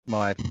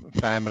My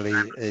family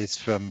is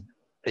from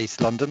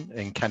East London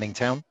in Canning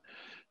Town.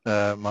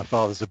 My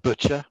father's a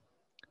butcher,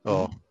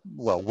 or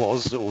well,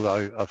 was,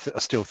 although I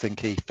still think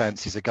he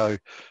fancies a go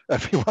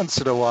every once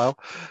in a while.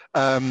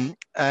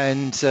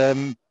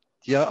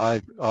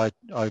 Yeah,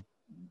 I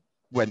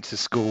went to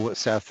school at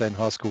Southend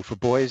High School for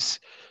Boys.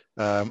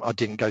 I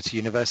didn't go to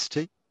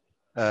university.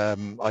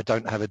 I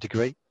don't have a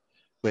degree,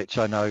 which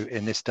I know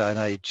in this day and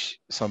age,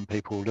 some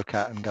people look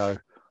at and go,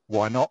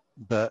 why not?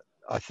 But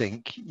I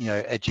think,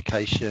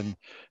 education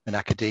and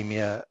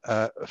academia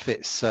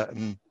fits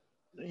certain,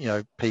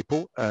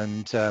 people.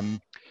 And,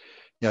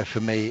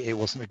 for me, it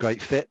wasn't a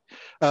great fit.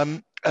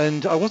 And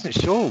I wasn't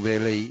sure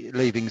really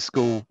leaving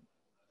school,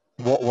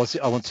 what was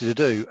it I wanted to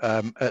do?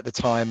 At the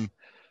time,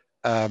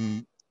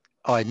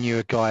 I knew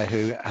a guy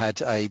who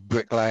had a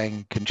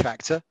bricklaying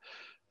contractor,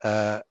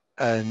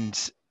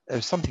 and there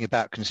was something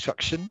about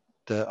construction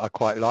that I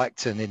quite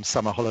liked. And in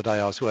summer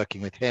holiday, I was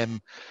working with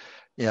him,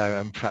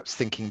 and perhaps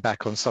thinking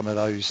back on some of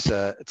those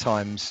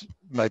times,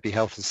 maybe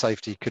health and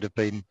safety could have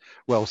been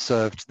well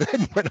served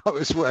then when I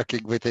was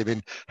working with him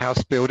in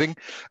house building.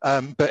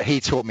 But he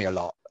taught me a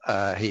lot.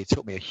 He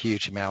taught me a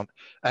huge amount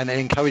and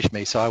encouraged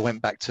me. So I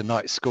went back to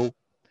night school.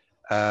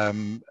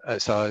 So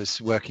I was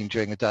working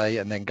during the day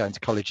and then going to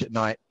college at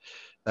night.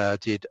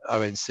 Did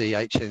ONC,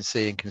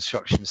 HNC in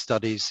construction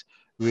studies,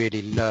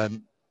 really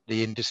learned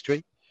the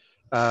industry.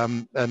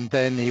 And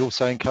then he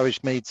also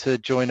encouraged me to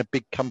join a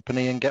big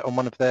company and get on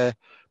one of their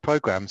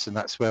programs. And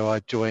that's where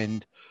I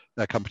joined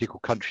a company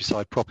called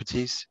Countryside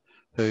Properties,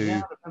 who,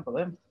 I remember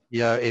them.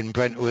 In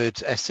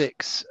Brentwood,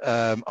 Essex.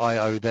 I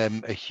owe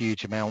them a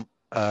huge amount.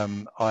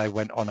 I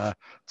went on a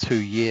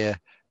 2-year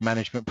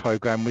management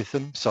program with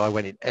them. So I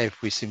went in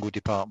every single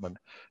department,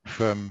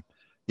 from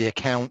the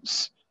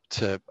accounts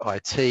to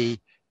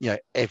IT,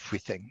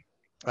 everything.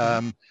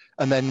 And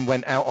then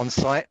went out on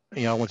site.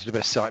 I wanted to be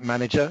a site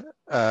manager.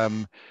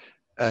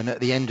 And at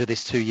the end of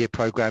this 2-year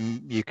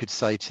program, you could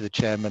say to the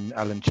chairman,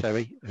 Alan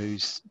Cherry,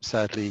 who's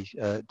sadly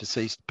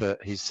deceased,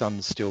 but his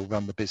sons still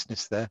run the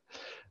business there.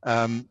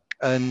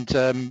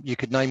 You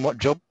could name what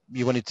job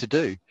you wanted to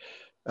do.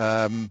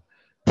 And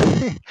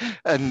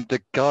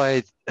the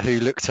guy who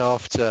looked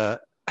after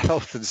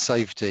health and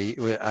safety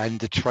and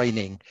the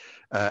training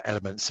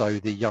element, so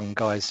the young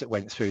guys that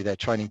went through their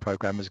training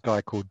program, was a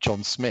guy called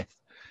John Smith.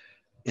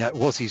 Yeah, it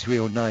was his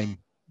real name,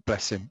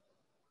 bless him.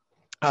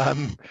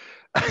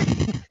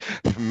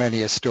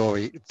 Many a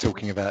story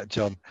talking about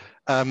John.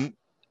 I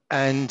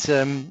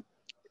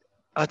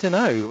don't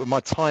know, my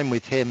time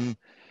with him,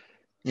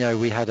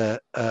 we had a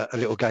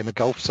little game of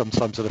golf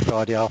sometimes on a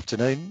Friday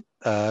afternoon.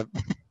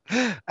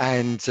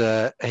 And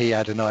he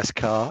had a nice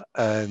car,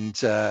 and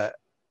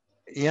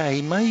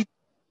he made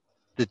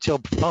the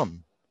job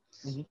fun.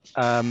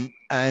 And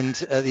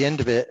at the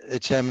end of it, the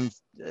chairman,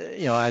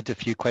 I had a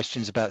few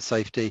questions about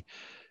safety,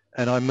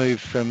 and I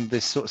moved from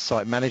this sort of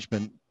site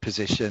management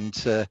position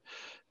to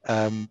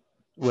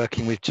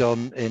working with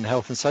John in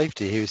health and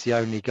safety. He was the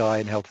only guy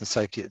in health and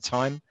safety at the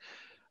time.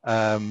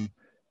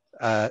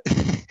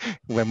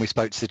 When we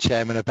spoke to the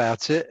chairman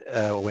about it,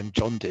 or when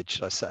John did,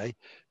 should I say,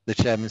 the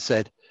chairman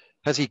said,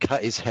 has he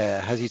cut his hair?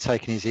 Has he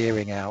taken his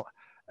earring out?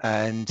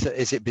 And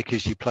is it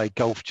because you play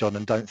golf, John,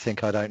 and don't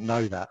think I don't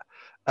know that?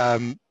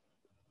 And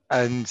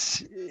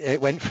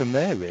it went from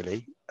there,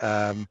 really.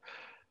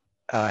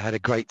 I had a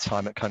great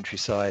time at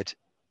Countryside.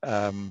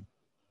 That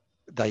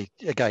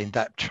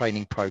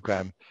training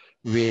program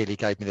really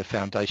gave me the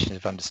foundation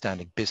of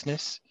understanding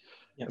business,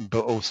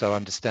 but also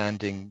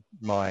understanding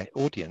my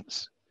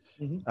audience.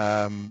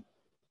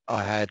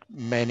 I had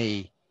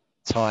many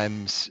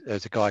times,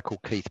 there's a guy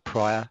called Keith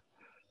Pryor.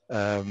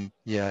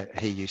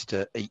 He used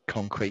to eat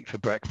concrete for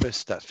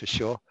breakfast, that's for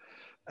sure.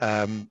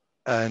 I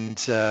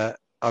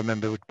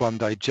remember one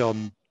day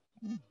John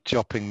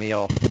dropping me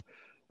off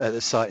at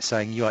the site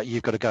saying,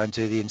 you've got to go and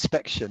do the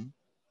inspection.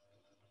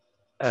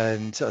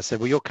 And I said,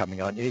 well, you're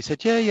coming, aren't you? He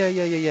said,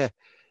 yeah.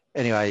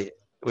 Anyway,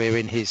 we're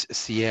in his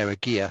Sierra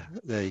gear.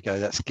 There you go.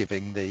 That's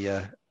giving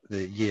the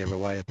year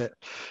away a bit.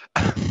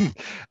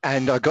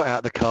 And I got out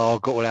of the car,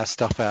 got all our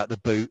stuff out the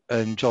boot,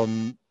 and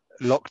John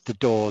locked the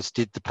doors,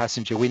 did the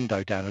passenger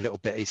window down a little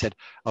bit. He said,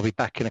 I'll be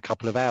back in a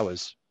couple of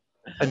hours,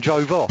 and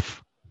drove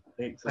off.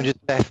 Excellent. And just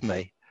left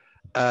me.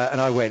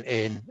 And I went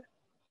in,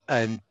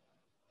 and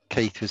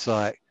Keith was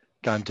like,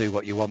 go and do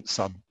what you want,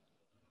 son.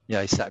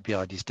 He sat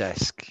behind his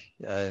desk,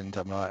 and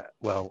I'm like,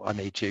 well, I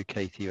need you,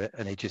 Keith.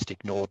 And he just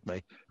ignored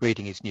me,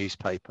 reading his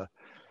newspaper.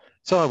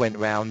 So I went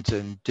round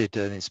and did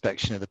an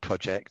inspection of the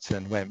project,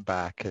 and went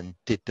back and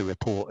did the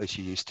report as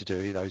you used to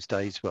do those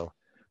days. Well,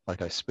 I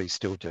guess we're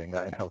still doing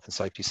that in health and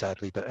safety,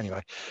 sadly, but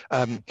anyway.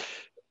 And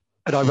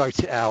I wrote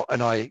it out,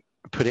 and I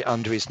put it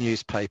under his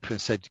newspaper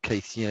and said,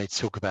 Keith, you need to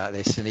talk about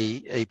this. And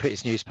he put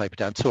his newspaper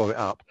down, tore it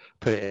up,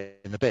 put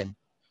it in the bin.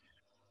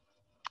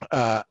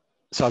 So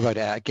I wrote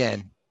it out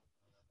again.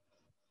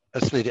 I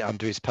slid it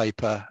under his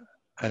paper,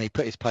 and he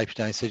put his paper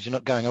down. He said, you're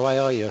not going away,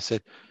 are you? I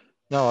said,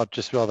 no, I'd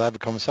just rather have a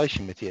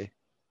conversation with you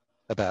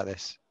about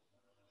this.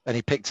 And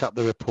he picked up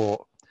the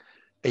report.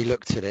 He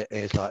looked at it, and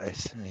he was like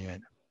this, and he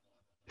went,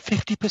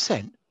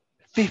 50%?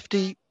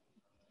 50,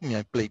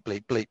 bleep,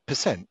 bleep, bleep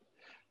percent.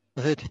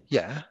 I said,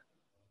 yeah.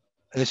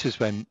 And this was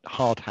when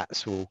hard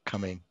hats were all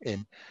coming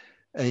in.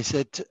 And he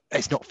said,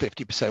 it's not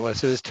 50%. Well,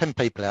 so there's 10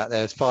 people out there.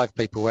 There's 5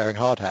 people wearing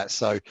hard hats.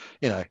 So,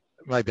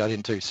 maybe I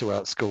didn't do so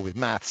well at school with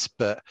maths,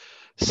 but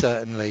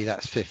certainly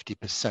that's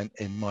 50%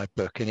 in my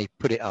book. And he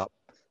put it up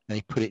and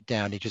he put it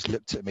down. He just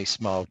looked at me,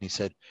 smiled, and he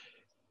said,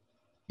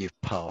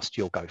 you've passed.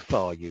 You'll go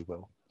far, you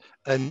will.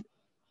 And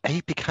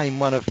he became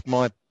one of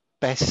my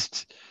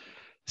best,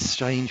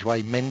 strange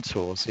way,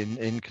 mentors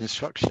in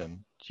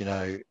construction.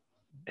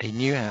 He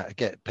knew how to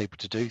get people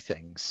to do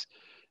things.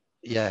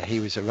 Yeah, he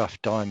was a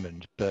rough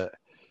diamond, but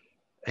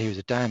he was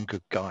a damn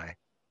good guy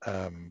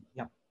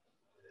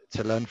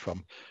to learn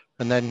from.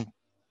 And then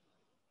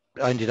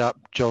I ended up,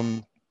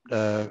 John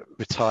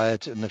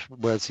retired, and the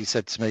words he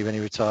said to me when he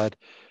retired,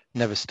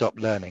 never stop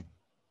learning.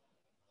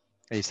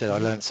 He said, I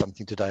learned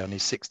something today on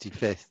his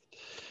 65th,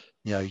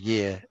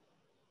 year,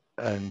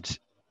 and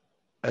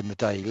the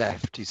day he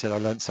left, he said, I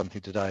learned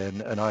something today,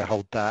 and I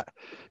hold that,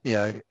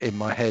 in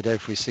my head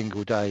every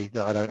single day,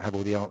 that I don't have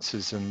all the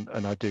answers, and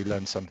I do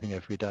learn something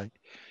every day.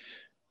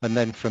 And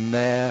then from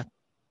there,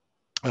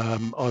 I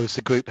was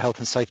the group health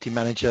and safety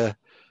manager.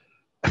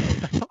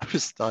 I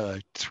was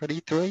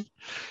 23.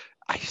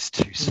 It was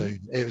too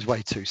soon. It was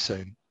way too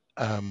soon.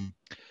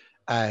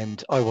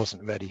 And I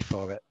wasn't ready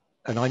for it.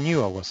 And I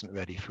knew I wasn't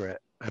ready for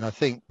it. And I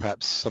think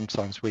perhaps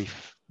sometimes we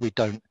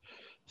don't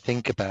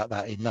think about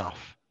that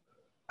enough.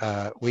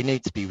 We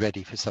need to be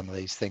ready for some of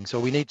these things, or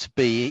we need to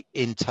be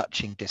in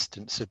touching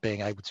distance of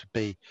being able to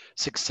be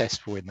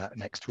successful in that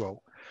next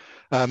role.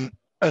 And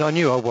I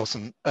knew I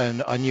wasn't,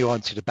 and I knew I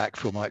wanted to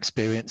backfill my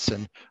experience,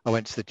 and I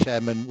went to the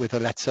chairman with a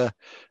letter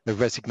of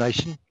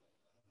resignation.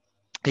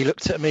 He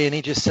looked at me and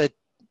he just said,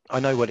 I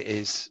know what it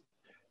is.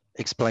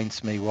 Explain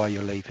to me why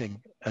you're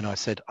leaving. And I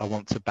said, I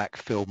want to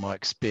backfill my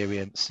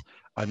experience.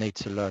 I need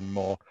to learn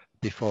more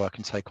before I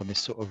can take on this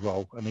sort of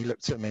role. And he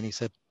looked at me and he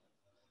said,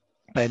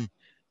 Ben,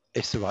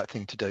 it's the right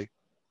thing to do.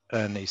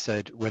 And he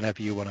said,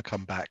 whenever you want to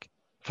come back,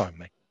 phone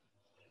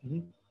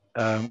me.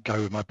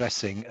 Go with my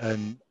blessing.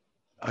 And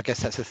I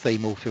guess that's a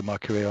theme all through my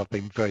career. I've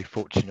been very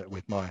fortunate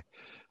with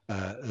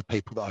the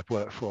people that I've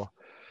worked for.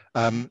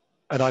 And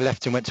I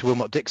left and went to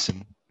Wilmot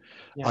Dixon.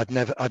 Yeah.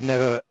 I'd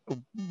never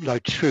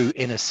true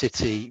inner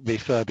city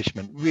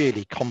refurbishment,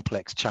 really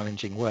complex,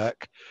 challenging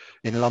work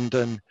in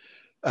London.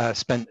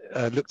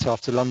 Looked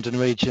after London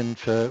region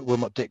for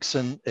Wilmot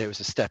Dixon. It was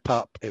a step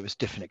up. It was a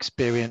different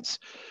experience.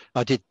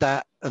 I did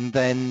that and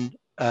then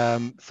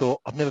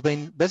thought, I've never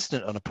been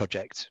resident on a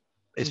project.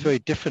 It's very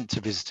different to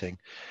visiting.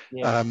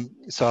 Yeah.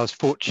 So I was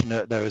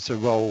fortunate there was a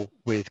role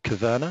with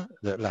Caverna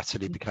that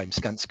latterly became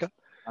Skanska.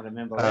 I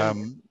remember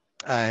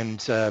and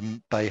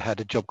they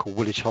had a job called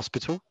Woolwich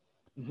Hospital.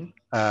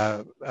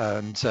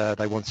 And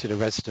they wanted a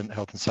resident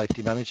health and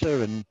safety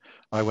manager, and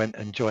I went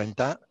and joined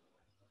that.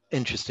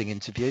 Interesting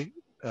interview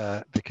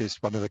because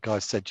one of the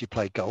guys said, do you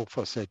play golf?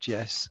 I said,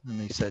 yes.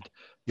 And he said,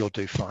 you'll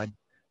do fine.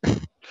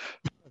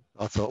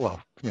 I thought,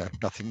 well,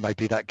 nothing,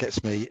 maybe that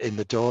gets me in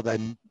the door,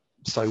 then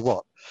so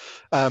what?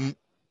 And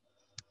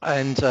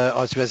I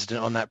was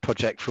resident on that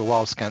project for a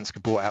while.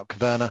 Skanska bought out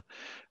Caverna.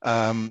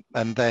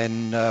 And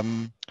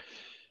then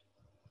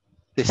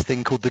this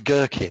thing called the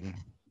Gherkin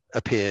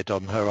appeared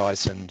on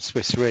horizon,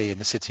 Swiss Re in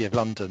the City of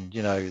London,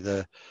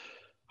 the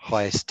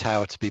highest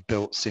tower to be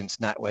built since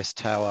NatWest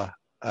Tower.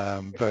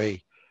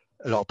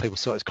 A lot of people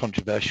thought it was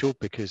controversial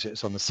because it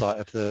was on the site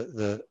of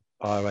the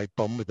IRA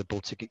bomb with the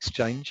Baltic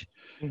Exchange.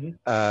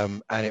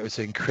 And it was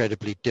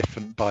incredibly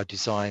different by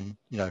design,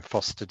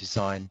 Foster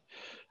design.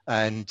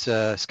 And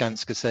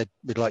Skanska said,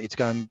 we'd like you to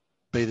go and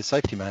be the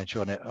safety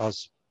manager on it. I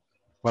was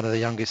one of the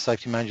youngest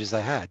safety managers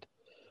they had.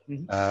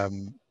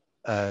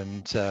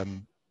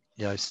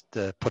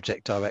 The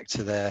project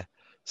director there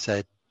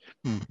said,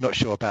 not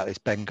sure about this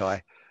Ben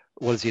guy.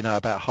 What does he know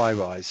about high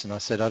rise? And I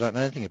said, I don't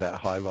know anything about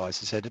high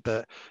rise. I said,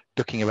 but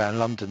looking around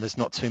London, there's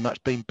not too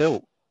much being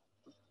built.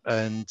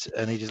 And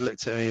he just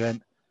looked at me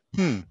and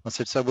went, I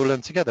said, so we'll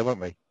learn together, won't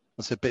we?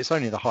 I said, but it's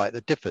only the height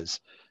that differs.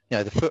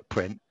 The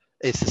footprint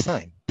is the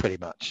same pretty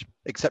much,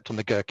 except on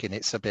the Gherkin,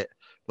 it's a bit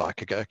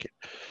like a Gherkin.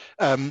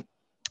 I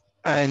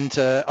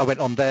went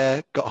on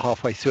there, got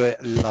halfway through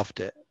it, loved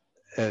it.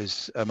 It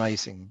was an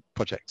amazing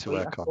project to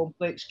work on.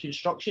 Complex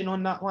construction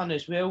on that one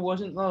as well,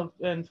 wasn't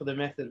there? For the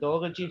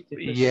methodology.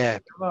 Yeah.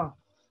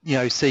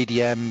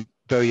 CDM,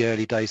 very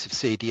early days of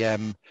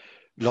CDM,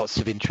 lots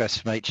of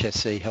interest from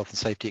HSE, Health and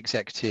Safety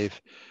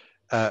Executive,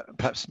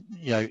 perhaps,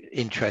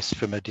 interest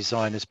from a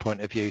designer's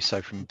point of view.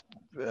 So from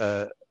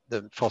the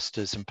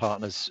Fosters and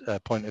Partners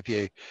point of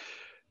view,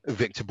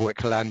 Victor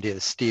Boyd-Calandia, the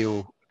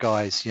steel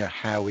guys,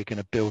 how are we going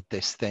to build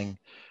this thing?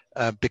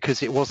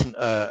 Because it wasn't,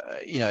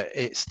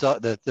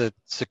 the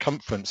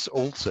circumference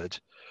altered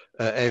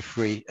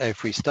every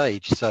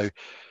stage. So,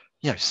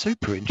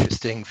 super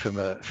interesting from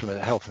a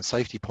health and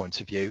safety point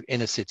of view.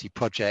 Inner city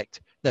project,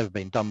 never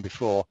been done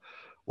before.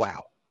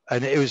 Wow.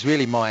 And it was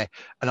really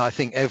and I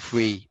think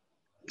every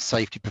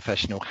safety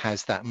professional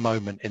has that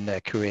moment in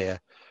their career,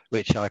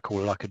 which I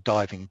call like a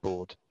diving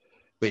board.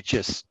 which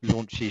just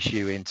launches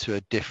you into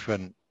a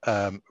different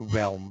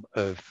realm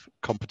of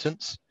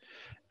competence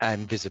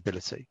and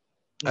visibility.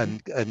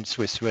 And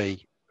Swiss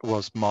Re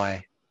was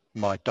my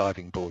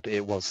diving board.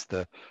 It was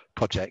the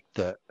project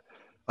that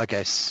I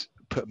guess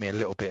put me a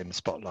little bit in the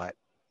spotlight.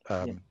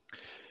 And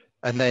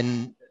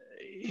then,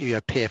 you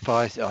know,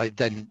 PFI, I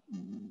then,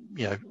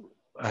 you know,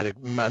 had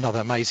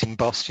another amazing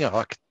boss. You know,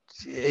 it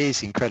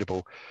is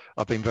incredible.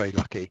 I've been very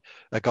lucky.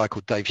 A guy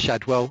called Dave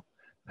Shadwell,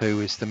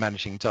 who is the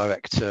managing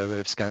director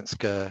of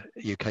Skanska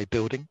UK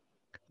Building,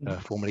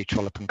 formerly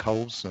Trollope and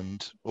Coles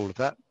and all of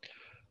that.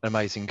 An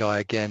amazing guy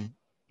again.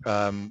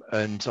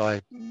 And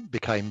I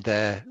became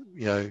their,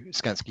 you know,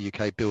 Skanska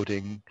UK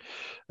Building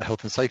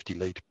health and safety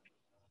lead.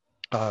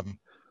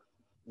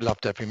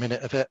 Loved every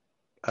minute of it.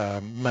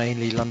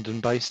 Mainly London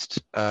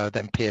based.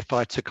 Then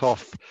PFI took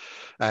off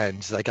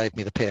and they gave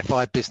me the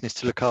PFI business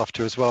to look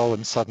after as well.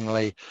 And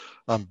suddenly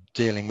I'm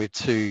dealing with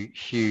two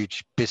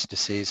huge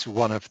businesses,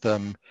 one of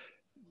them,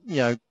 you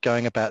know,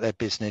 going about their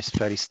business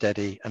fairly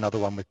steady, another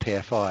one with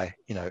PFI,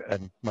 you know,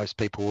 and most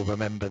people will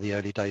remember the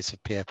early days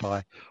of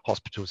PFI,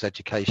 hospitals,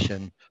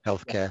 education,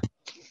 healthcare.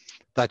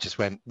 That just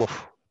went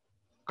woof,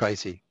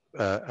 crazy.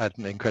 Had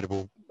an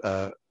incredible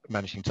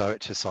managing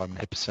director, Simon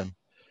Hipperson,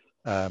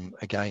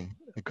 again,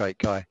 a great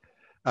guy.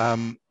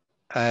 I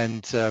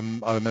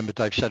remember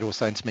Dave Shadwell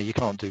saying to me, you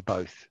can't do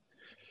both.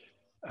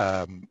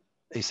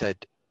 He said,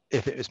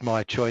 if it was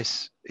my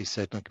choice, he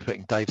said, I'm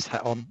putting Dave's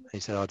hat on, he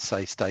said, I'd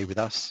say stay with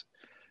us,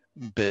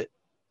 but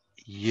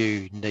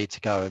you need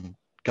to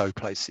go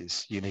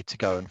places. You need to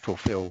go and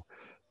fulfill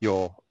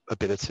your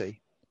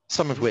ability,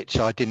 some of which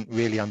I didn't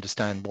really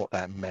understand what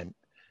that meant,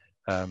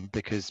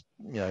 because,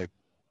 you know,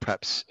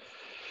 perhaps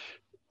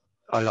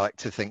I like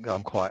to think that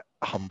I'm quite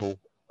humble.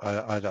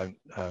 I don't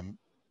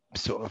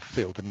sort of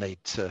feel the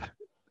need to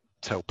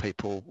tell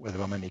people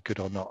whether I'm any good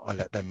or not. I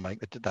let them make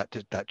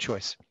that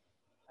choice.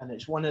 And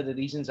it's one of the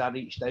reasons I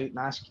reached out and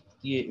asked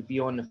you to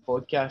be on the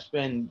podcast,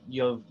 Ben.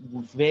 You're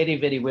very,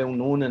 very well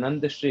known in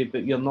industry,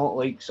 but you're not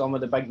like some of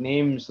the big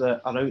names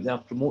that are out there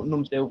promoting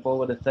themselves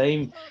all the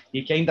time.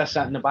 You kind of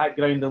sit in the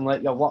background and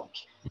let your work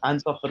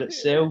answer for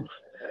itself.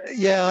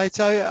 Yeah, I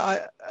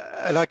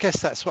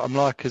guess that's what I'm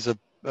like as a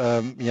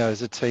you know,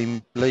 as a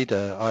team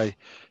leader. I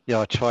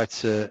try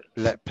to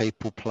let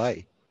people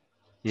play,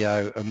 you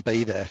know, and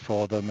be there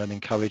for them and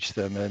encourage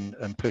them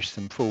and push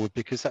them forward,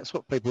 because that's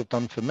what people have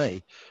done for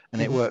me,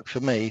 and it worked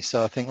for me.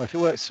 So I think, well, if it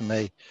works for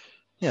me,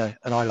 you know,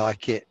 and I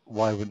like it,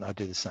 why wouldn't I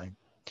do the same?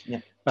 Yeah.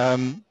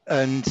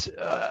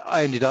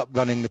 I ended up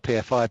running the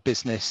PFI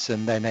business,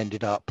 and then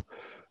ended up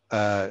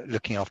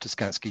looking after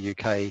Skanska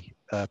UK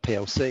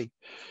PLC,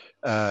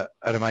 an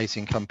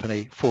amazing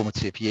company,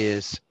 formative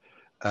years,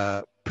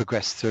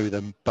 progressed through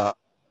them, but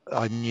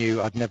I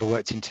knew I'd never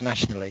worked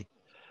internationally.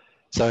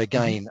 So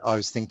again, I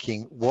was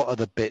thinking, what are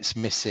the bits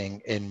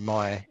missing in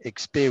my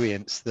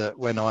experience that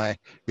when I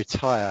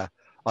retire,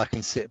 I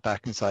can sit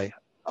back and say,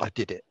 I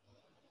did it.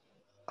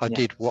 I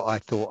did what I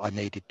thought I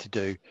needed to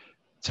do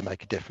to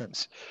make a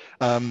difference.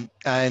 Carillion,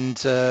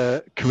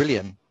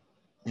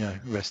 you know,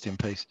 rest in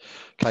peace,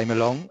 came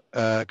along,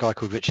 a guy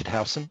called Richard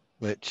Howson,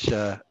 which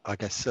I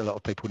guess a lot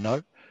of people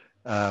know.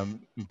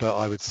 But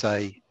I would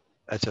say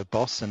as a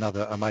boss,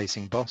 another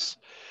amazing boss,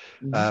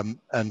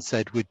 and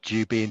said, would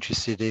you be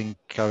interested in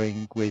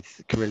going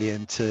with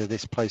Carillion to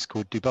this place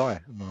called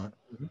Dubai? I'm like,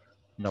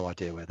 no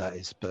idea where that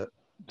is, but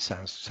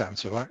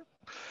sounds all right.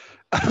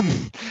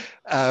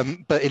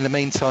 But in the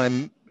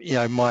meantime, you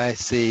know, my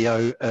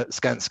CEO at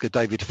Skanska,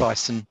 David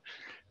Fison,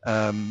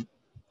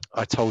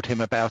 I told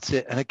him about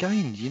it. And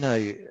again, you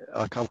know,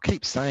 I'll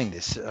keep saying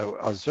this. I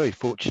was very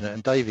fortunate.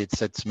 And David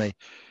said to me,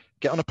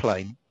 get on a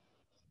plane,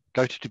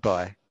 go to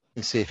Dubai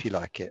and see if you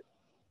like it.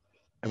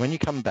 And when you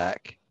come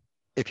back,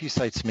 if you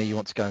say to me you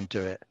want to go and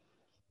do it,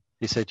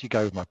 he said, you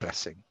go with my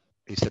blessing.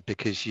 He said,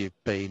 because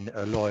you've been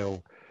a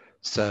loyal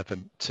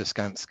servant to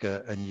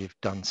Skanska and you've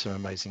done some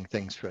amazing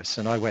things for us.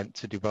 And I went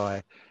to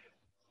Dubai,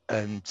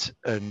 and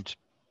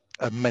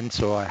a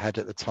mentor I had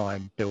at the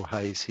time, Bill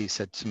Hayes, he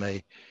said to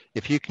me,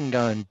 if you can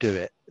go and do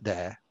it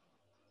there,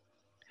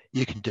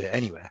 you can do it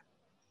anywhere.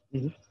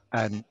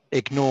 And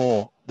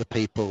ignore the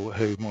people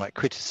who might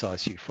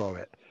criticize you for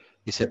it.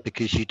 He said,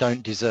 because you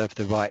don't deserve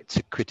the right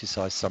to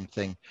criticize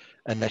something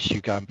unless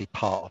you go and be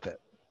part of it.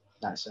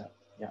 That's it,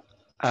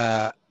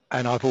 yeah.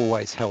 And I've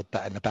always held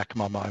that in the back of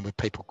my mind with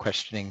people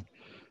questioning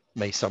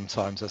me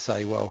sometimes. I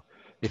say, well,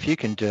 if you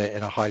can do it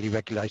in a highly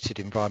regulated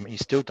environment, you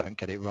still don't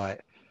get it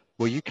right.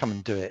 Well, you come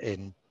and do it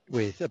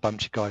with a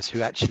bunch of guys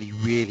who actually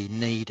really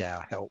need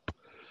our help,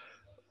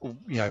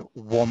 you know,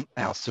 want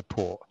our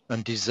support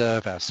and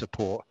deserve our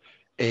support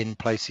in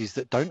places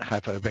that don't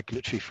have a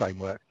regulatory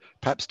framework,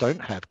 perhaps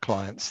don't have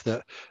clients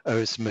that are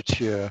as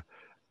mature.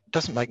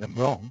 Doesn't make them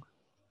wrong.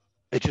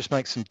 It just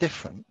makes them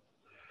different.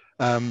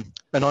 And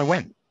I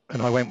went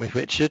with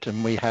Richard,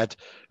 and we had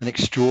an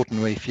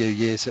extraordinary few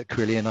years at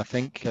Carillion, I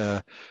think,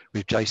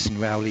 with Jason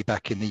Rowley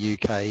back in the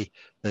UK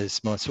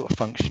as my sort of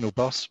functional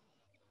boss.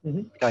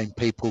 Again,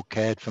 people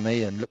cared for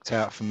me and looked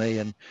out for me,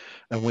 and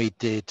we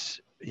did,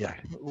 yeah,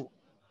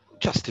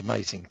 just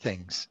amazing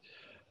things.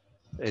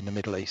 in the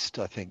Middle East,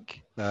 I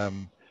think.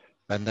 And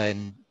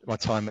then my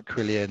time at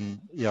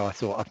Carillion, I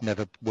thought I've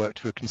never worked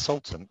for a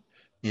consultant,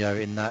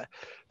 in that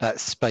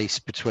space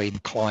between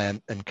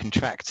client and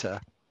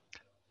contractor,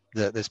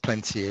 that there's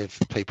plenty of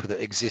people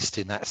that exist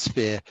in that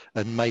sphere,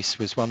 and Mace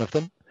was one of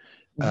them.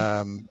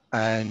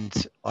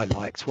 And I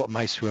liked what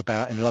Mace were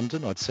about in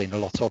London. I'd seen a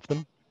lot of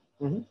them.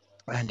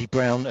 Andy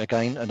Brown,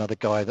 again, another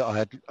guy that I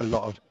had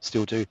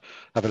still do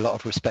have a lot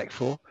of respect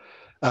for.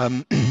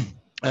 And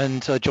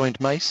I joined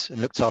Mace and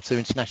looked after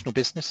international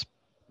business.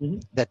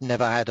 They'd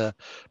never had a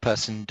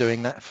person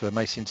doing that for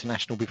Mace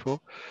International before.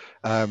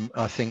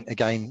 I think,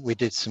 again, we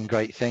did some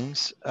great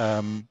things.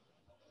 And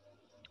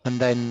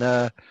then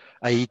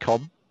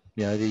AECOM,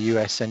 the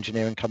US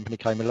engineering company,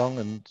 came along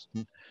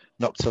and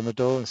knocked on the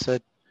door and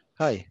said,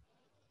 hey,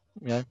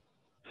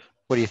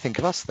 what do you think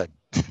of us then?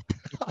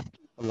 I'm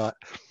like,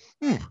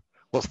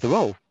 what's the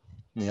role?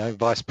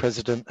 Vice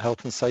President,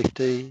 Health and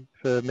Safety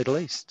for Middle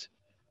East.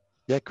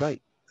 Yeah,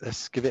 great.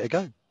 Let's give it a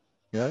go.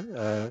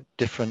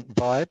 Different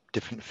vibe,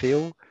 different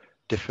feel,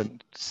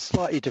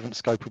 slightly different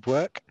scope of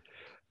work,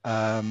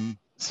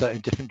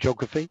 certainly different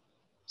geography.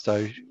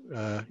 So,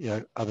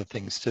 other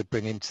things to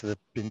bring into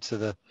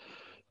the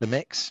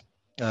mix.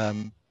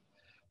 Spent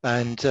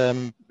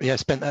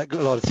a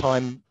lot of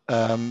time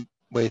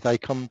with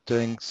AECOM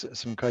doing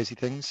some crazy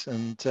things,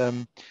 and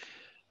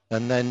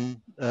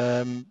then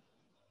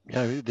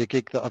the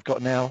gig that I've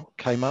got now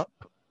came up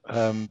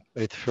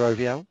with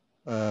Ferrovial.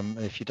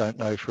 If you don't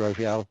know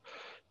Ferrovial,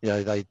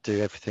 they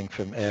do everything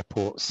from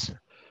airports,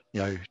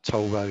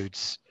 toll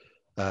roads,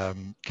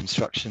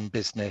 construction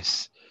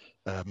business,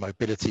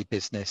 mobility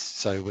business.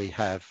 So we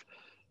have,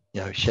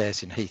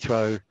 shares in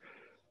Heathrow.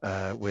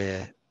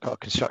 We're got a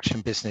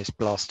construction business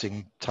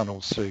blasting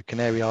tunnels through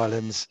Canary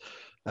Islands.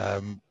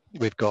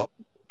 We've got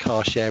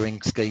car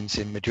sharing schemes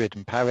in Madrid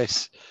and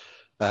Paris.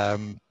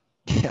 So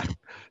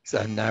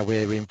now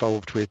we're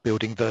involved with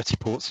building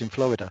vertiports in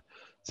Florida.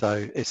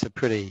 So it's a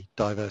pretty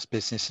diverse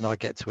business, and I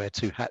get to wear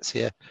two hats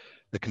here,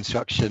 the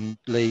construction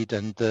lead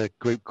and the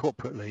group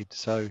corporate lead.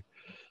 So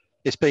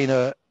it's been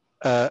a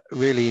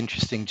really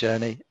interesting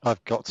journey.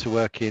 I've got to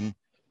work in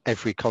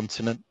every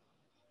continent.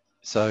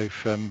 So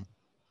from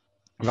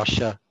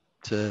Russia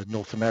to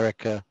North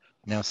America,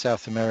 now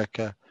South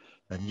America,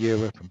 and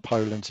Europe and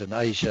Poland and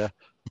Asia,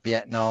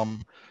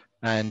 Vietnam,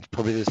 and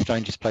probably the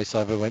strangest place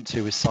I ever went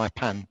to was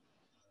Saipan,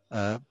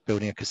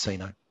 building a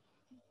casino.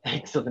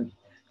 Excellent.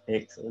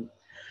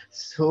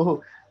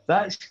 So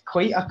that's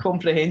quite a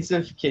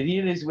comprehensive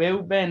career as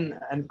well, Ben,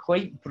 and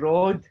quite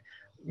broad.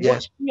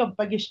 What's been your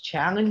biggest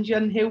challenge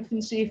in health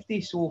and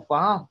safety so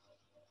far?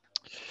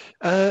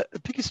 The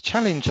biggest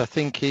challenge, I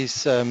think,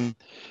 is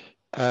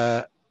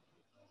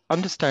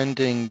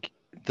understanding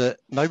that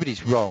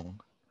nobody's wrong.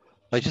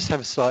 They just have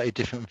a slightly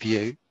different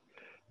view.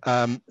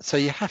 So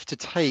you have to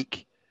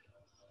take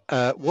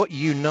what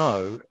you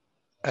know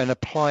and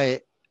apply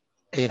it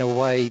in a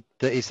way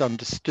that is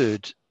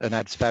understood and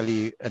adds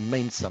value and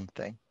means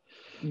something.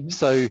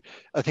 So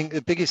I think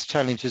the biggest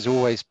challenge has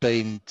always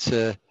been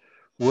to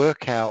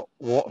work out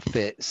what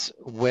fits,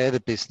 where the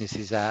business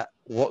is at,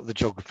 what the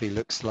geography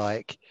looks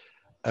like,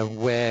 and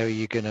where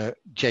you're going to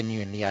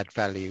genuinely add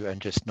value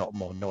and just not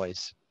more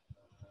noise.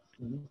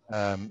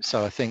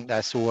 So I think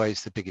that's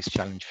always the biggest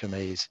challenge for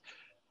me, is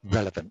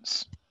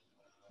relevance.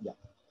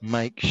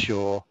 Make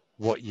sure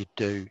what you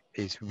do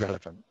is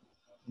relevant.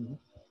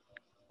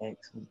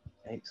 Excellent.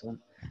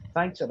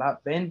 Thanks for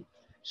that, Ben.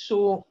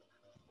 So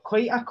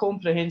quite a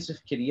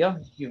comprehensive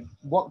career. You've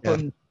worked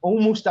on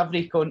almost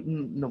every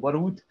continent in the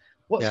world.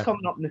 What's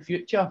coming up in the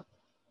future?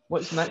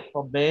 What's next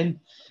for Ben?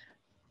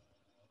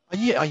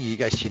 I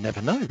guess you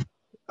never know.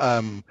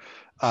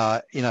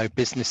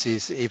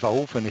 Businesses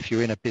evolve, and if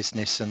you're in a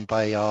business and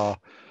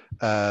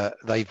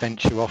they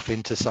venture off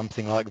into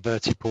something like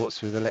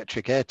vertiports with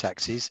electric air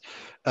taxis,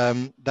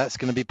 that's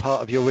going to be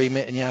part of your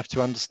remit, and you have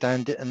to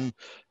understand it. And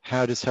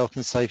how does health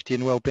and safety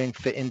and well-being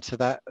fit into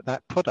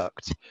that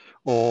product?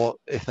 Or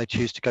if they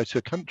choose to go to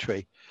a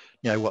country,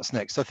 what's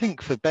next? I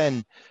think for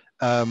Ben,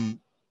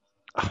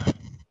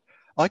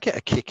 I get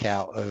a kick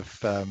out of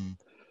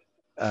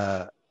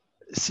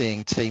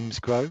seeing teams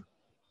grow.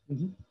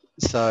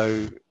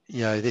 So,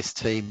 this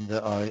team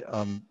that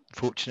I'm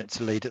fortunate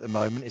to lead at the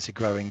moment is a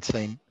growing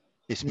team.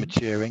 It's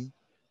maturing.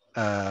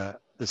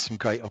 There's some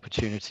great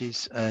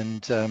opportunities,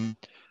 and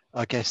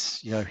I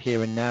guess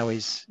here and now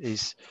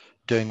is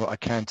doing what I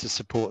can to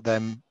support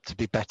them to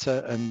be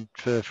better, and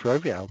for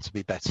Ferrovial to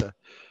be better.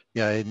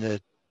 In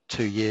the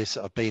 2 years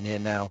that I've been here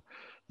now,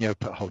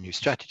 put a whole new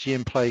strategy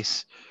in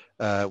place.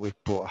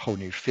 We've brought a whole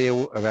new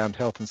feel around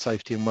health and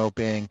safety and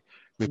well-being.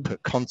 We've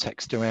put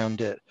context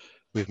around it.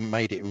 We've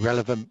made it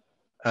relevant,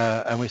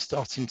 and we're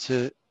starting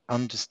to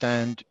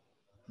understand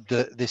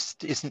that this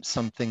isn't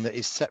something that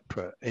is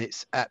separate.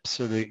 It's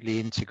absolutely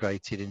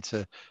integrated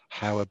into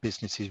how a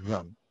business is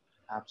run.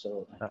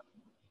 Absolutely.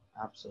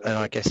 And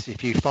I guess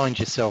if you find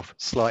yourself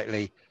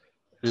slightly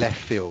left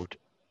field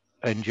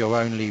and you're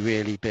only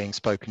really being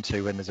spoken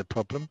to when there's a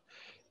problem,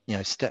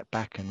 step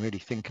back and really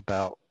think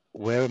about,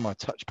 where are my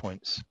touch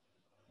points?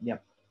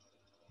 Yep.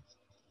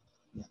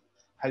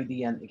 how do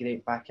you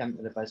integrate back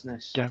into the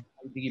business? Yeah.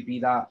 How do you be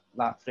that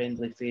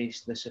friendly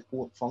face, the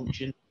support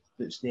function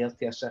that's there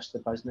to assist the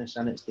business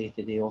in its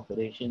day-to-day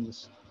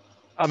operations?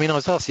 I mean, I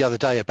was asked the other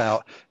day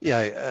about,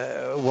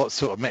 what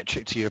sort of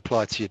metric do you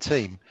apply to your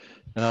team?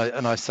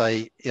 And I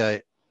say,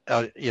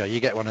 you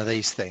get one of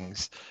these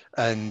things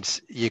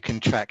and you can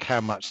track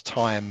how much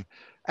time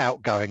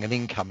outgoing and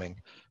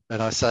incoming.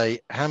 And I say,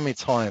 how many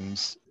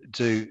times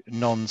do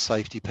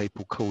non-safety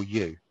people call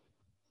you?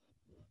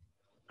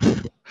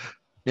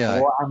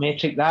 What a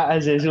metric that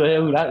is as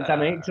well. That's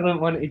an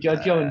excellent one to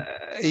judge on.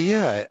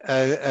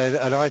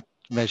 And I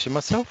measure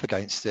myself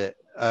against it.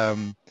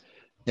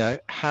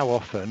 How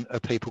often are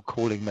people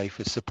calling me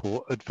for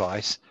support,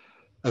 advice,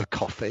 a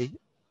coffee,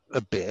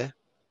 a beer,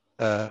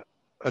 a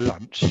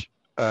lunch,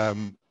 a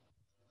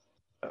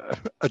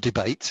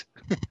debate?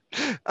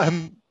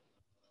 I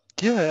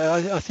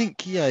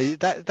think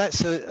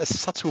that's a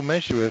subtle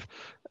measure of,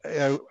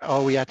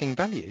 are we adding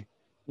value?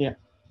 Yeah,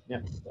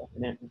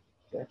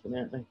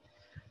 definitely.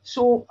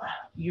 So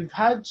you've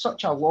had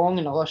such a long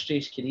and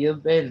illustrious career,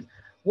 Ben.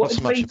 Not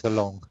so much of the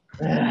long.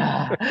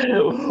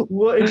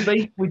 What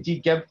advice would you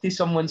give to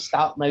someone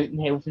starting out in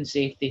health and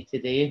safety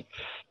today?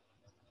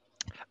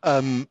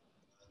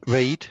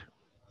 Read,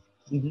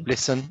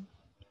 listen,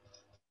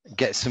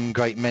 get some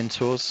great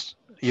mentors.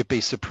 You'd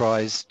be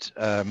surprised.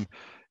 A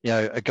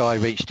guy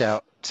reached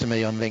out to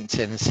me on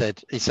LinkedIn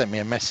and he sent me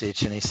a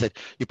message and he said,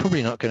 you're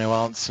probably not going to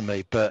answer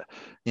me, but,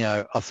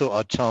 I thought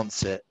I'd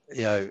chance it.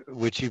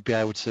 Would you be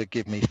able to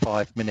give me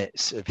 5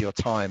 minutes of your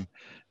time?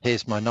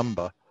 Here's my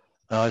number.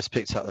 And I just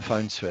picked up the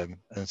phone to him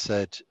and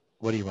said,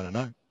 what do you want to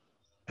know?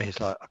 And he's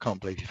like, I can't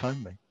believe you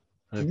phoned me.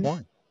 I said,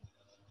 why?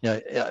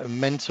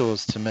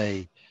 Mentors to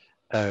me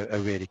are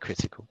really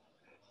critical,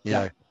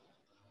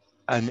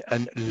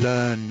 and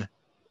learn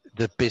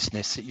the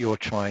business that you're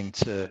trying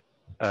to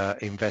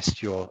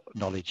invest your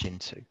knowledge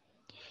into.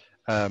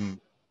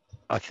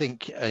 I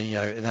think,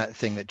 in that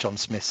thing that John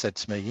Smith said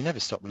to me, you never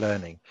stop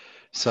learning.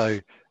 So,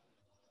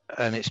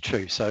 and it's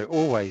true. So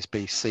always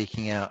be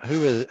seeking out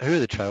who are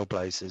the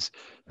trailblazers,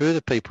 who are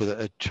the people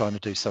that are trying to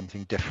do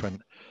something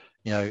different,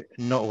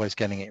 not always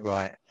getting it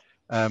right.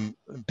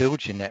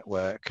 Build your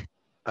network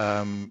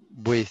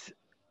with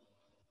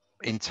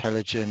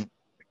intelligent,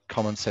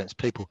 common sense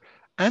people,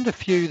 and a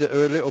few that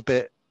are a little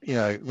bit,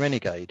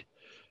 renegade.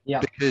 Yeah.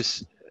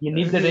 Because you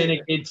need the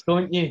renegades,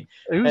 don't you?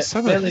 It's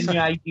where the new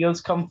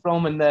ideas come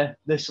from and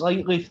the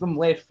slightly from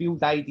left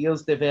field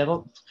ideas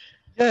developed.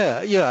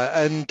 Yeah.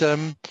 And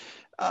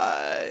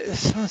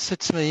someone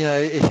said to me,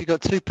 if you've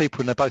got 2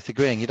 people and they're both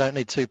agreeing, you don't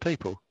need 2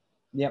 people.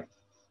 Yep.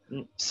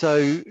 So,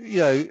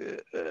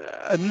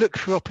 and look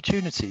for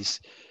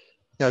opportunities.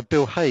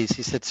 Bill Hayes,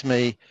 he said to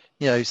me,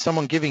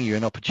 someone giving you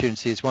an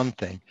opportunity is one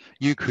thing.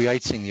 You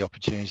creating the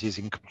opportunity is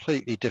a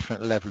completely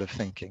different level of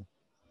thinking.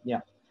 Yeah.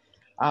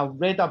 I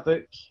read a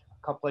book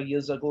a couple of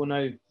years ago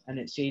now, and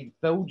it said,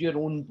 build your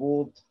own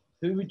board.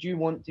 Who would you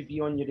want to be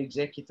on your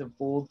executive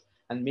board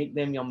and make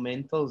them your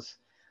mentors?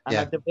 And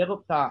I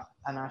developed that,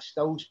 and I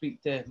still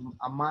speak to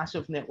a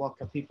massive network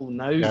of people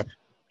now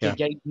to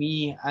guide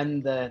me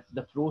in the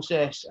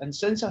process. And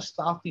since I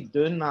started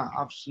doing that,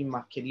 I've seen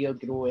my career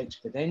grow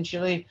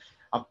exponentially.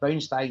 I've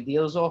bounced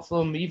ideas off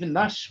them. Even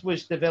this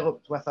was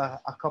developed with a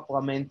couple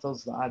of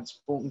mentors that I'd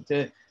spoken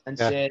to and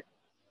said,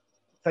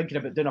 thinking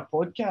about doing a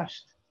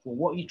podcast. Well,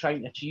 what are you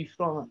trying to achieve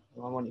from it?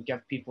 Well, I want to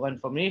give people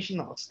information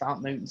that are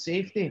starting out in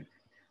safety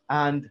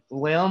and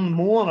learn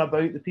more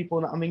about the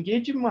people that I'm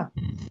engaging with,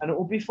 and it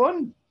will be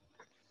fun.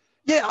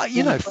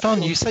 Yeah,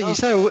 fun. You say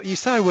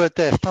a word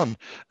there, fun,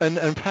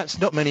 and perhaps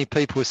not many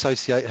people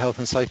associate health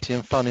and safety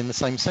and fun in the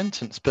same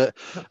sentence, but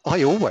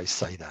I always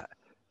say that.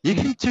 You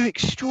can do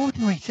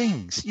extraordinary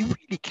things. You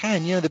really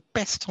can. The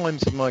best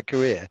times of my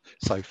career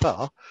so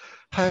far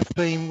have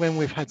been when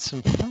we've had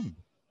some fun.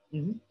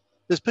 Mm-hmm.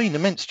 There's been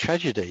immense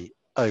tragedy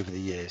over the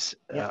years,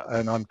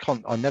 and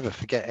I'll never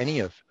forget any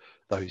of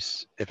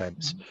those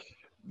events. Mm-hmm.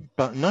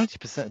 But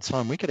 90% of the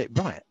time, we get it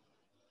right.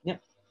 Yeah.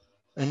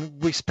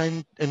 And we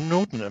spend an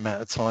inordinate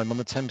amount of time on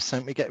the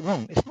 10% we get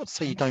wrong. It's not to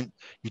say you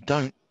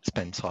don't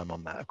spend time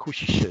on that. Of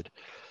course you should,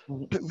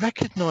 but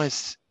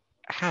recognise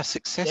how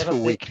successful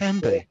we can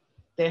be.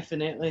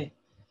 Definitely.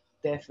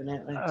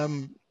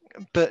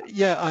 But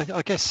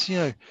I guess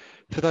for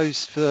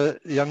the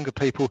younger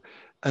people,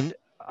 and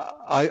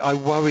I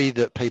worry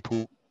that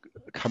people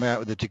come out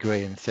with a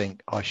degree and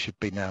think I should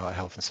be now a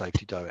health and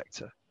safety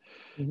director.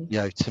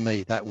 Mm-hmm. To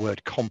me, that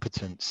word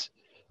competence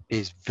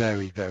is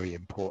very, very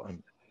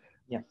important.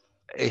 Yeah.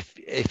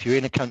 If you're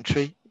in a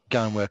country,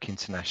 go and work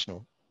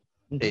international.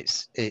 Mm-hmm.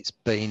 It's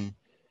been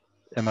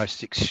the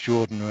most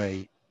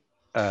extraordinary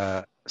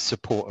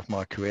support of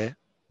my career.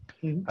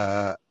 Mm-hmm.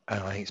 And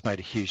I think it's made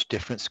a huge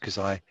difference because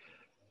I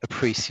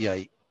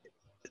appreciate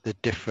the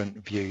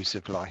different views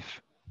of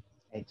life.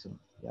 Excellent.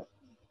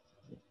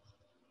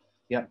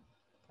 Yep.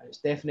 It's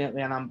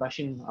definitely an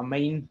ambition of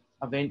mine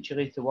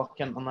eventually to work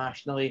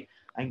internationally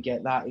and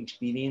get that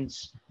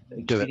experience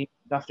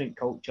different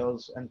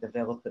cultures and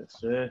develop it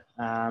through.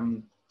 I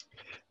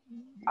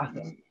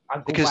I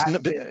go Because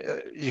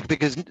back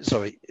because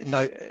sorry,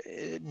 no,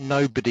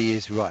 nobody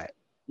is right.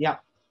 yeah,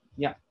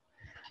 yeah.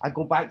 I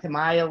go back to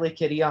my early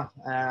career.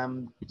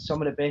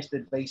 Some of the best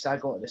advice I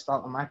got at the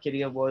start of my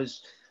career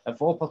was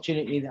if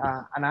opportunity,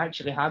 and I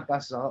actually had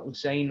this as a little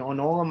sign on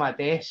all of my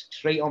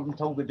desks right up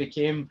until we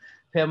became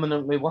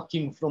permanently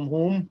working from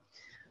home.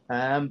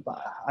 But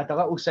I had a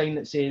little sign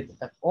that said,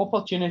 if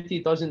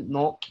opportunity doesn't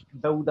knock,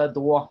 build a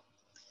door.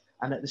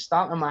 And at the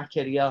start of my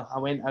career, I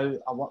went out,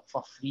 I worked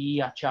for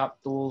free, I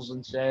chapped doors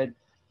and said,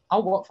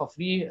 I'll work for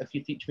free if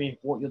you teach me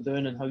what you're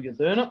doing and how you're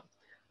doing it.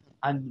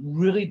 And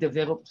really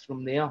developed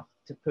from there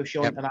to push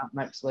on to that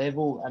next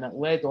level. And it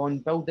led on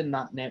building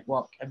that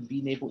network and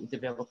being able to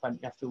develop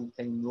into a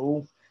full-time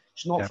role.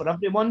 It's not for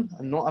everyone,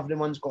 and not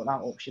everyone's got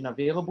that option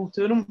available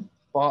to them.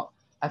 But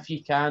if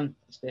you can,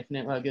 it's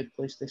definitely a good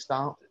place to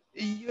start.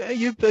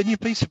 You'd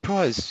be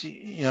surprised,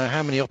 you know,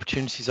 how many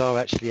opportunities are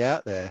actually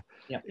out there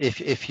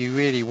if you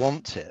really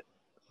want it.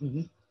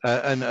 Mm-hmm.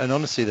 And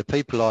honestly, the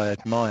people I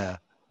admire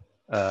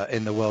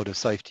in the world of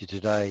safety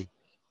today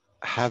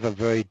have a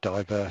very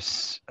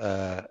diverse,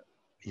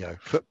 you know,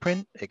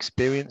 footprint,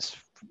 experience.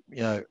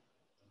 You know,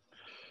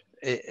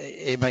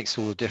 it makes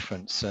all the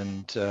difference.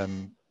 And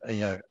you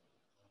know,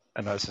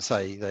 and as I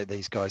say,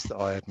 these guys that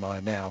I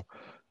admire now,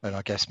 and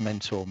I guess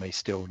mentor me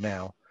still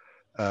now,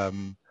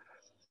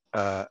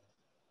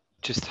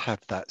 just have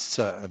that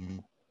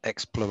certain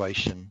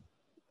exploration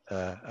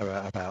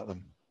about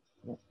them.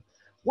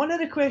 One of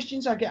the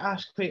questions I get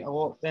asked quite a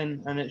lot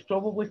then, and it's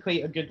probably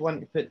quite a good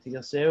one to put to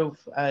yourself,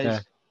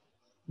 is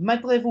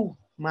mid-level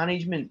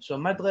management, so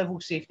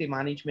mid-level safety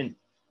management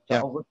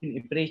that are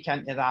looking to break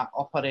into that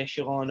upper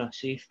echelon of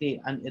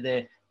safety,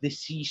 into the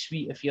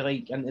C-suite, if you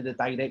like, into the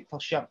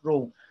directorship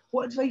role.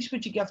 What advice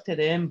would you give to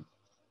them?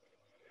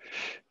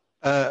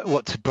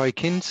 What, to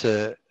break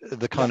into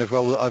the kind of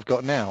role that I've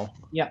got now?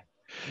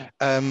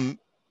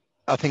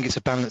 I think it's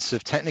a balance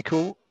of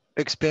technical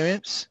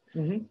experience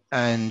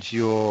and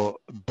your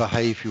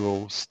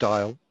behavioral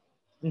style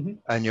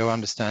and your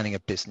understanding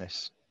of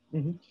business.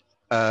 You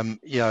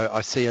know,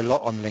 I see a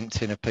lot on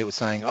LinkedIn of people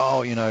saying,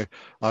 oh, you know,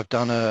 I've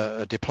done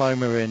a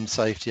diploma in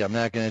safety. I'm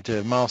now going to do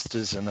a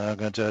master's and I'm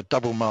going to do a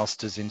double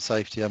master's in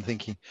safety. I'm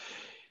thinking,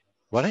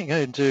 why don't you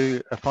go and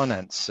do a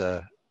finance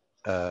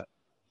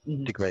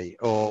degree?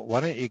 Or why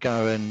don't you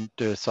go and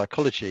do a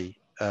psychology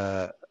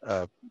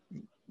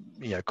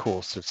you know,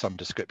 course of some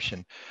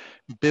description?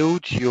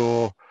 Build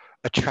your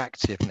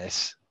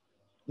attractiveness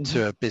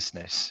to a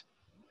business.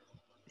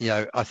 You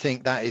know, I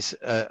think that is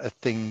a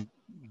thing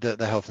that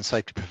the health and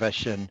safety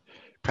profession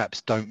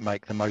perhaps don't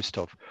make the most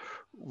of.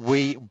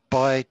 We,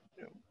 by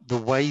the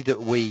way that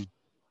we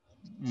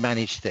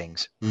manage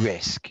things,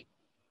 risk,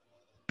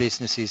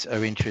 businesses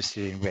are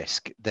interested in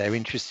risk. They're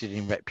interested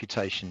in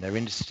reputation. They're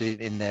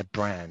interested in their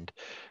brand.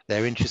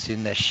 They're interested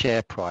in their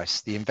share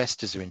price. The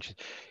investors are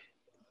interested.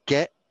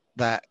 Get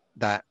that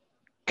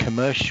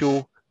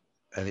commercial,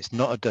 and it's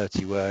not a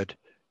dirty word,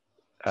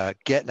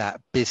 get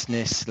that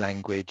business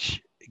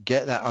language,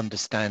 get that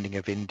understanding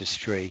of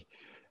industry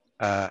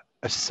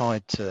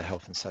aside to the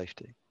health and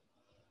safety.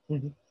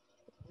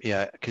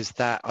 Yeah, because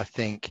that, I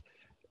think,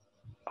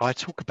 I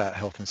talk about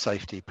health and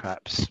safety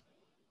perhaps,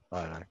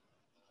 I don't know,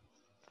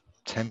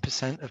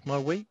 10% of my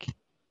week,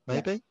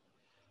 maybe.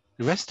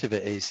 The rest of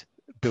it is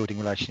building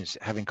relationships,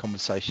 having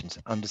conversations,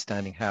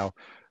 understanding how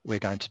we're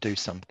going to do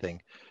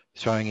something,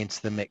 throwing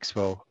into the mix,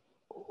 well,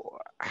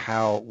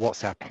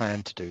 what's our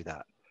plan to do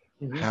that?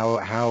 How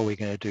are we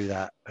going to do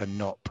that and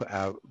not put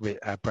our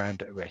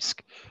brand at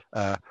risk?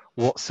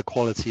 What's the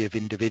quality of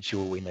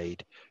individual we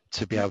need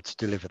to be able to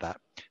deliver that?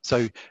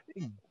 So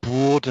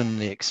broaden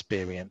the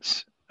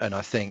experience. And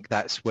I think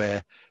that's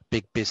where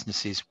big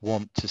businesses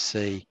want to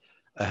see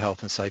a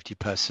health and safety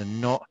person,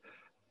 not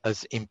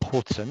as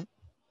important,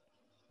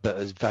 but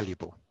as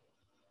valuable.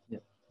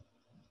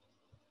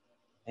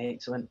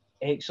 Excellent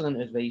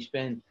advice,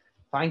 Ben.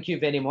 Thank you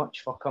very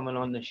much for coming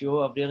on the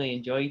show. I've really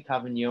enjoyed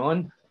having you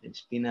on.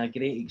 It's been a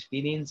great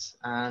experience,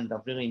 and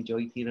I've really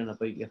enjoyed hearing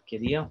about your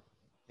career.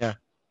 Yeah,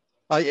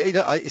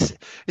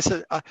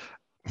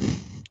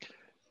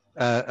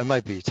 and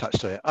maybe you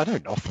touched on it. I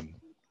don't often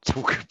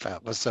talk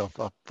about myself.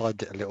 I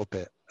find it a little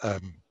bit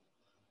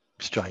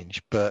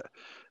strange, but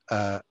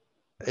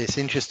it's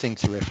interesting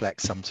to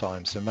reflect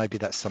sometimes, and maybe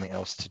that's something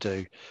else to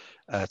do,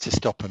 to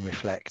stop and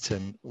reflect,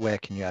 and where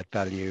can you add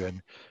value?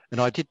 And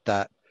I did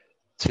that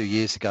 2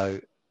 years ago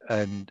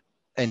and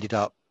ended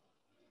up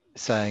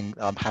saying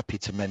I'm happy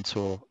to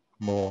mentor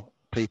more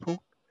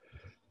people.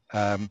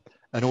 And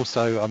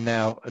also I'm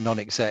now a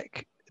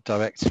non-exec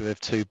director of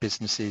two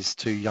businesses,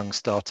 two young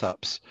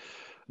startups,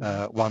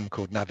 one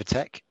called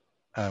Navitech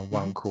and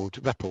one called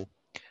Repl.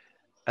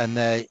 And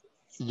they're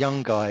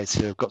young guys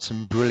who have got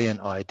some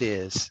brilliant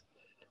ideas,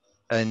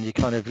 and you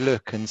kind of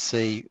look and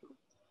see,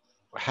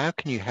 how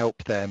can you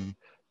help them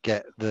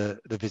get the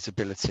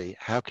visibility?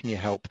 How can you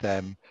help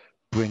them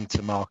bring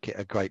to market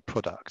a great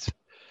product?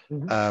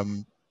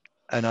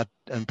 And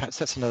perhaps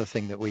that's another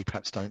thing that we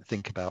perhaps don't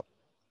think about,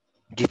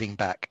 giving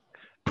back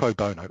pro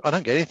bono. I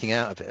don't get anything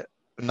out of it,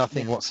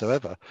 nothing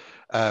whatsoever.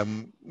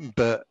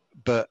 But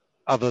but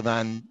other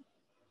than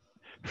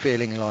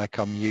feeling like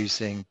I'm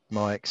using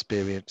my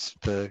experience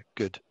for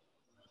good.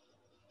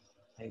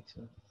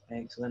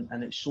 Excellent.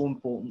 And it's so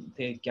important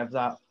to give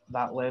that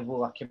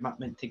level of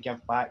commitment to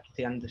give back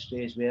to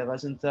industry as well,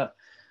 isn't it?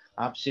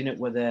 I've seen it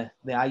with the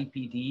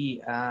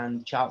IPD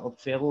and chartered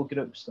fellow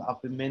groups that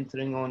I've been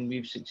mentoring on.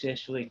 We've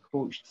successfully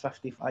coached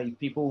 55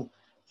 people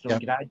from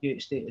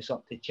graduate status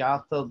up to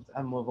chartered,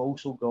 and we've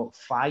also got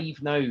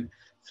 5 now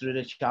through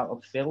the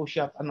chartered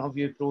fellowship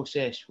interview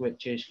process,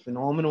 which is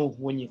phenomenal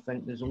when you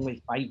think there's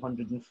only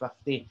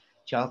 550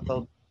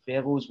 chartered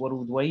fellows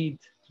worldwide,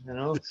 you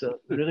know, so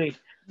really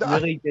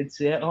good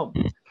setup.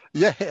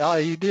 Yeah,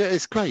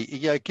 it's great.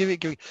 Yeah, give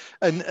it.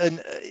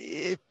 And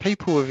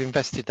people have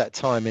invested that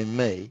time in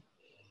me,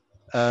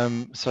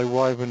 so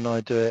why wouldn't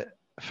I do it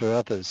for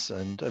others?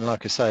 And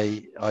like I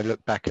say, I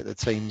look back at the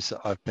teams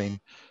that I've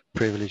been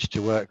privileged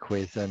to work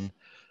with, and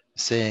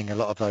seeing a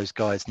lot of those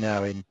guys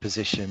now in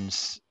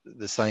positions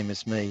the same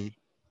as me,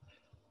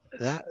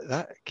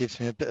 that gives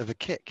me a bit of a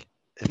kick,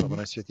 if I'm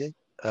honest with you.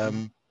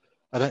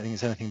 I don't think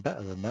there's anything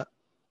better than that,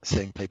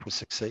 seeing people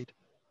succeed.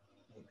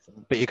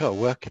 Excellent. But you got to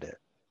work at it.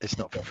 It's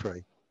not for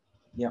free.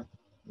 Yeah,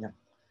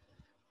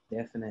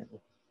 definitely.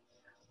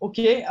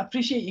 Okay, I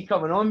appreciate you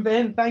coming on,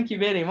 Ben. Thank you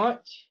very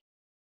much.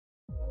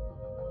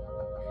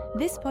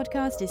 This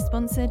podcast is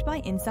sponsored by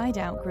Inside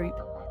Out Group,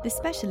 the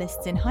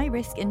specialists in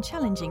high-risk and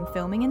challenging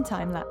filming and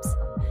time-lapse,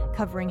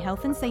 covering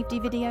health and safety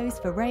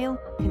videos for rail,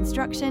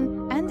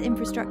 construction and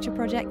infrastructure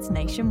projects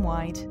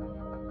nationwide.